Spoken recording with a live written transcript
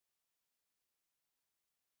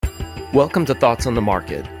Welcome to Thoughts on the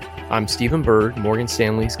Market. I'm Stephen Bird, Morgan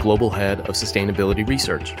Stanley's Global Head of Sustainability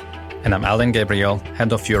Research. And I'm Alan Gabriel,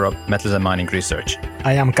 Head of Europe Metals and Mining Research.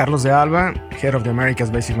 I am Carlos de Alba, Head of the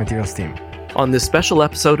Americas Basic Materials team. On this special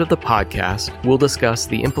episode of the podcast, we'll discuss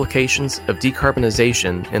the implications of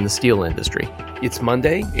decarbonization in the steel industry. It's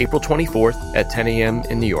Monday, April 24th at 10 a.m.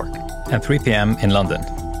 in New York. And 3 p.m. in London.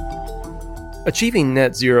 Achieving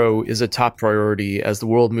net zero is a top priority as the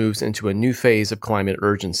world moves into a new phase of climate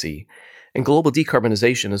urgency. And global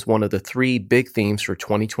decarbonization is one of the three big themes for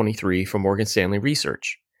 2023 for Morgan Stanley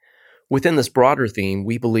Research. Within this broader theme,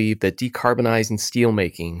 we believe that decarbonizing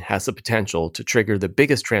steelmaking has the potential to trigger the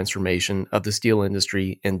biggest transformation of the steel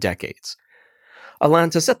industry in decades.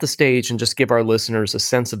 Alan, to set the stage and just give our listeners a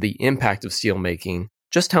sense of the impact of steelmaking,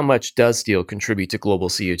 just how much does steel contribute to global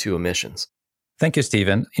CO2 emissions? Thank you,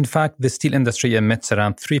 Stephen. In fact, the steel industry emits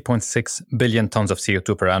around 3.6 billion tons of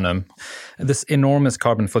CO2 per annum. This enormous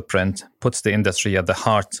carbon footprint puts the industry at the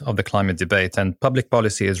heart of the climate debate, and public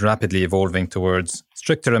policy is rapidly evolving towards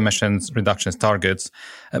stricter emissions reductions targets,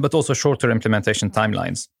 but also shorter implementation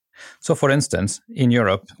timelines. So, for instance, in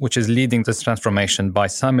Europe, which is leading this transformation by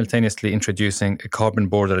simultaneously introducing a carbon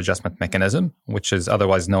border adjustment mechanism, which is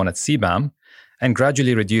otherwise known as CBAM, and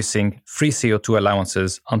gradually reducing free CO2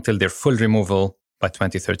 allowances until their full removal by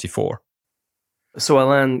 2034. So,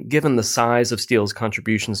 Alan, given the size of steel's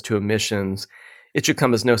contributions to emissions, it should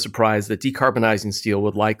come as no surprise that decarbonizing steel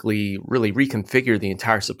would likely really reconfigure the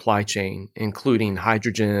entire supply chain, including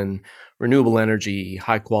hydrogen, renewable energy,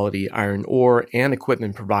 high-quality iron ore, and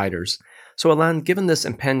equipment providers. So, Alan, given this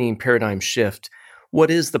impending paradigm shift, what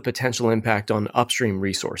is the potential impact on upstream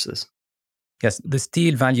resources? Yes, the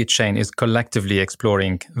steel value chain is collectively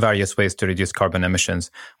exploring various ways to reduce carbon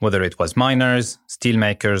emissions, whether it was miners,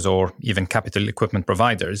 steelmakers, or even capital equipment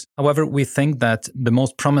providers. However, we think that the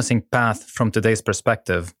most promising path from today's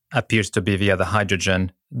perspective appears to be via the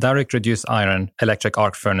hydrogen direct reduced iron electric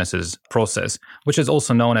arc furnaces process, which is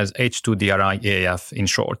also known as H2DRI-EAF in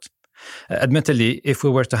short. Admittedly, if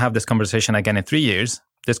we were to have this conversation again in 3 years,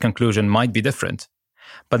 this conclusion might be different.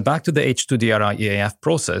 But back to the H2DRI-EAF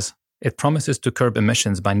process, it promises to curb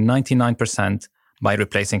emissions by 99% by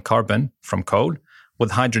replacing carbon from coal with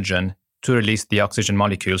hydrogen to release the oxygen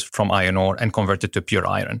molecules from iron ore and convert it to pure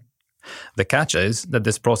iron. The catch is that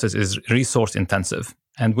this process is resource intensive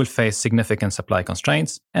and will face significant supply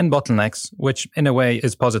constraints and bottlenecks, which in a way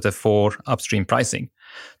is positive for upstream pricing.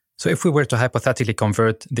 So if we were to hypothetically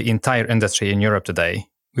convert the entire industry in Europe today,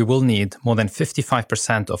 we will need more than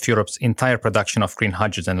 55% of Europe's entire production of green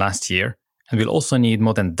hydrogen last year, and we'll also need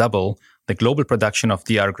more than double the global production of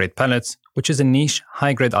DR-grade pellets, which is a niche,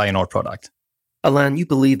 high-grade iron ore product. Alan, you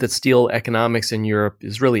believe that steel economics in Europe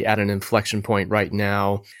is really at an inflection point right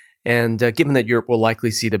now. And given that Europe will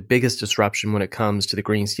likely see the biggest disruption when it comes to the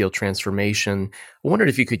green steel transformation, I wondered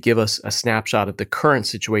if you could give us a snapshot of the current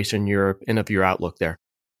situation in Europe and of your outlook there.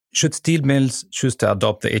 Should steel mills choose to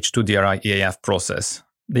adopt the H2DRI-EAF process,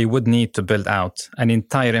 they would need to build out an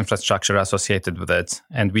entire infrastructure associated with it,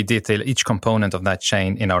 and we detail each component of that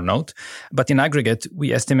chain in our note. But in aggregate,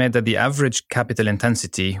 we estimate that the average capital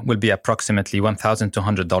intensity will be approximately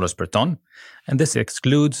 $1,200 per ton, and this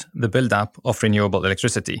excludes the build-up of renewable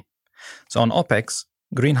electricity. So on OPEX,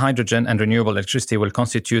 green hydrogen and renewable electricity will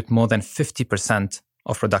constitute more than 50%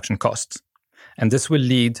 of production costs, and this will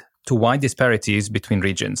lead to wide disparities between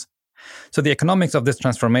regions. So the economics of this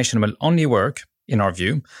transformation will only work, in our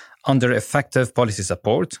view, under effective policy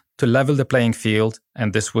support to level the playing field,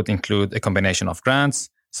 and this would include a combination of grants,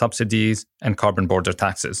 subsidies, and carbon border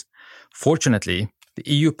taxes. Fortunately, the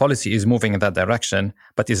EU policy is moving in that direction,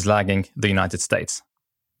 but is lagging the United States.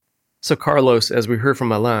 So, Carlos, as we heard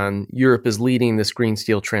from Alan, Europe is leading this green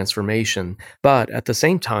steel transformation, but at the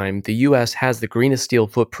same time, the U.S. has the greenest steel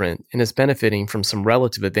footprint and is benefiting from some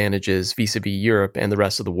relative advantages vis-a-vis Europe and the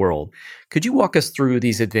rest of the world. Could you walk us through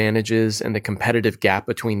these advantages and the competitive gap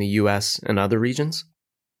between the U.S. and other regions?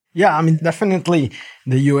 Yeah, definitely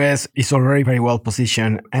the U.S. is already very well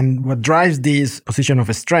positioned. And what drives this position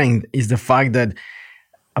of strength is the fact that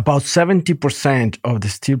about 70% of the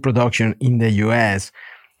steel production in the U.S.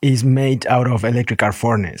 is made out of electric arc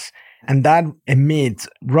furnace. And that emits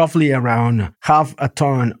roughly around half a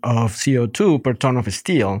ton of CO2 per ton of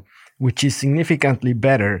steel, which is significantly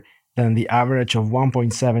better than the average of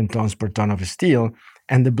 1.7 tons per ton of steel,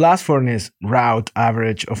 and the blast furnace route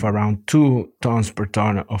average of around 2 tons per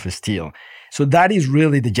ton of steel. So that is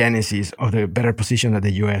really the genesis of the better position that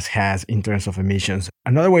the U.S. has in terms of emissions.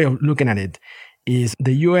 Another way of looking at it is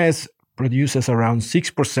the U.S. produces around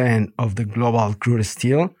 6% of the global crude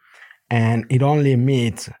steel, and it only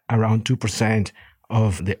emits around 2%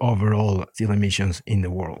 of the overall steel emissions in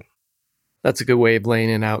the world. That's a good way of laying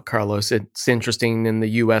it out, Carlos. It's interesting in the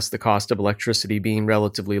US, the cost of electricity being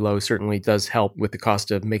relatively low certainly does help with the cost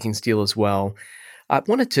of making steel as well. I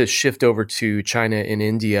wanted to shift over to China and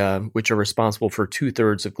India, which are responsible for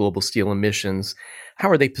 2/3 of global steel emissions. How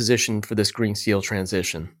are they positioned for this green steel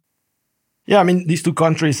transition? Yeah, I mean, these two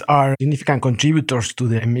countries are significant contributors to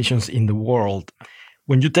the emissions in the world.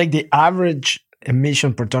 When you take the average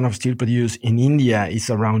emission per ton of steel produced in India is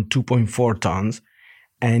around 2.4 tons,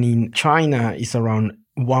 and in China is around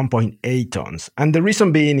 1.8 tons. And the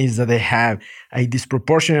reason being is that they have a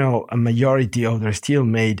disproportionate majority of their steel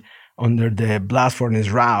made under the blast furnace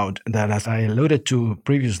route that, as I alluded to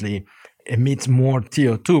previously, emits more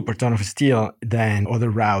CO2 per ton of steel than other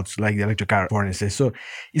routes like the electric arc furnaces. So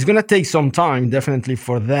it's going to take some time, definitely,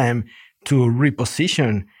 for them to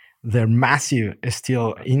reposition their massive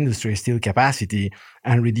steel industry, steel capacity,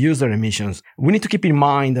 and reduce their emissions. We need to keep in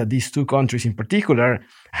mind that these two countries in particular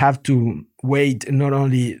have to weigh not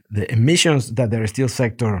only the emissions that their steel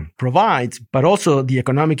sector provides, but also the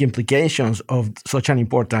economic implications of such an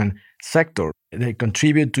important sector. They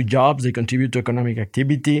contribute to jobs, they contribute to economic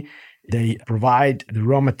activity, they provide the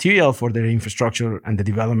raw material for their infrastructure and the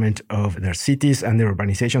development of their cities and their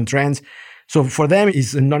urbanization trends. So for them,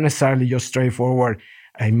 it's not necessarily just straightforward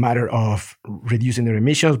a matter of reducing their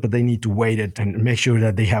emissions, but they need to weigh it and make sure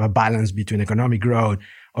that they have a balance between economic growth,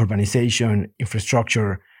 urbanization,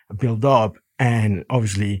 infrastructure build-up, and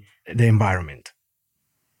obviously the environment.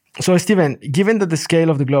 So, Stephen, given that the scale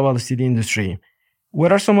of the global steel industry,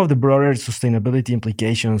 what are some of the broader sustainability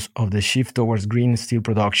implications of the shift towards green steel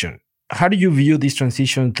production? How do you view this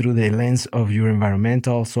transition through the lens of your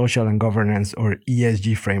environmental, social, and governance or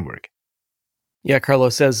ESG framework? Yeah,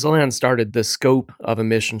 Carlos, as Zeland started, the scope of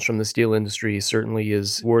emissions from the steel industry certainly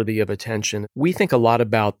is worthy of attention. We think a lot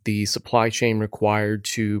about the supply chain required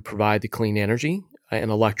to provide the clean energy and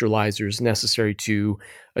electrolyzers necessary to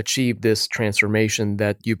achieve this transformation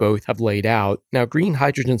that you both have laid out. Now, green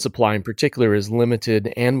hydrogen supply in particular is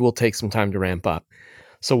limited and will take some time to ramp up.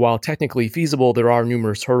 So while technically feasible, there are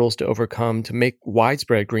numerous hurdles to overcome to make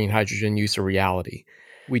widespread green hydrogen use a reality.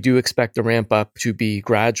 We do expect the ramp up to be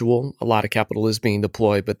gradual. A lot of capital is being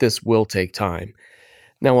deployed, but this will take time.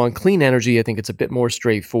 Now, on clean energy, I think it's a bit more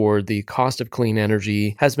straightforward. The cost of clean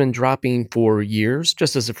energy has been dropping for years.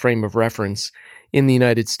 Just as a frame of reference, in the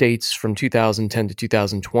United States from 2010 to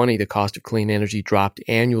 2020, the cost of clean energy dropped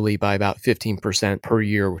annually by about 15% per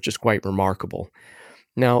year, which is quite remarkable.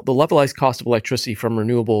 Now, the levelized cost of electricity from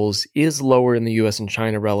renewables is lower in the US and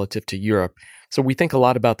China relative to Europe. So we think a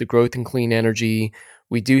lot about the growth in clean energy.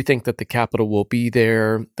 We do think that the capital will be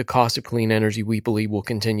there. The cost of clean energy, we believe, will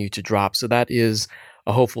continue to drop. So that is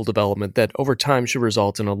a hopeful development that over time should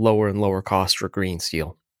result in a lower and lower cost for green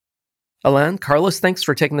steel. Alain, Carlos, thanks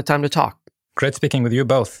for taking the time to talk. Great speaking with you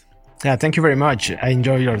both. Yeah, thank you very much. I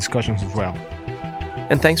enjoy your discussions as well.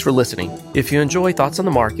 And thanks for listening. If you enjoy Thoughts on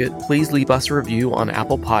the Market, please leave us a review on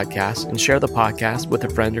Apple Podcasts and share the podcast with a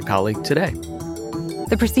friend or colleague today.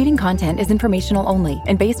 The preceding content is informational only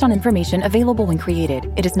and based on information available when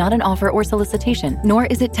created. It is not an offer or solicitation, nor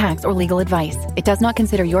is it tax or legal advice. It does not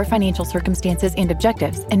consider your financial circumstances and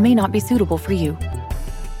objectives and may not be suitable for you.